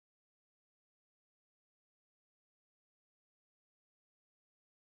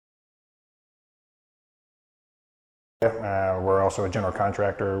We're also a general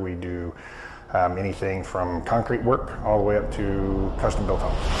contractor. We do anything from concrete work all the way up to custom built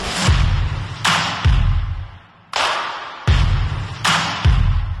homes.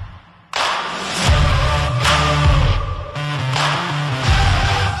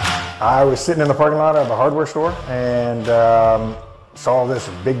 I was sitting in the parking lot of a hardware store and saw this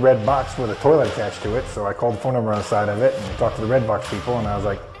big red box with a toilet attached to it. So I called the phone number on the side of it and talked to the red box people, and I was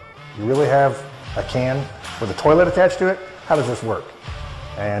like, "You really have a can with a toilet attached to it? How does this work?"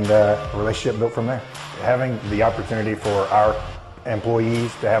 And a relationship built from there. Having the opportunity for our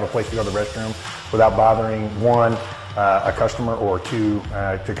employees to have a place to go to the restroom without bothering, one, a customer, or two,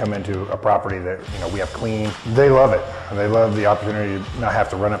 to come into a property that we have clean. They love it. They love the opportunity to not have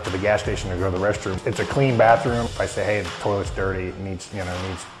to run up to the gas station to go to the restroom. It's a clean bathroom. If I say, "Hey, the toilet's dirty, needs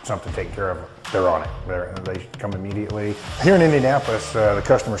something taken care of," they're on it. They come immediately. Here in Indianapolis, the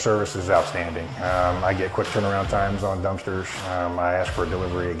customer service is outstanding. I get quick turnaround times on dumpsters. I ask for a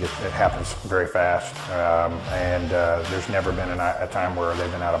delivery. It happens very fast. And there's never been a time where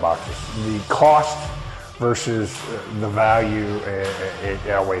they've been out of boxes. The cost versus the value, it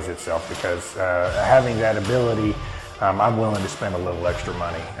outweighs itself, because having that ability, I'm willing to spend a little extra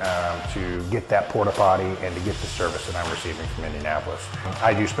money to get that porta potty and to get the service that I'm receiving from Indianapolis.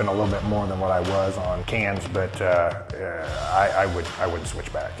 I do spend a little bit more than what I was on cans, but I wouldn't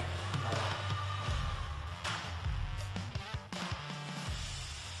switch back.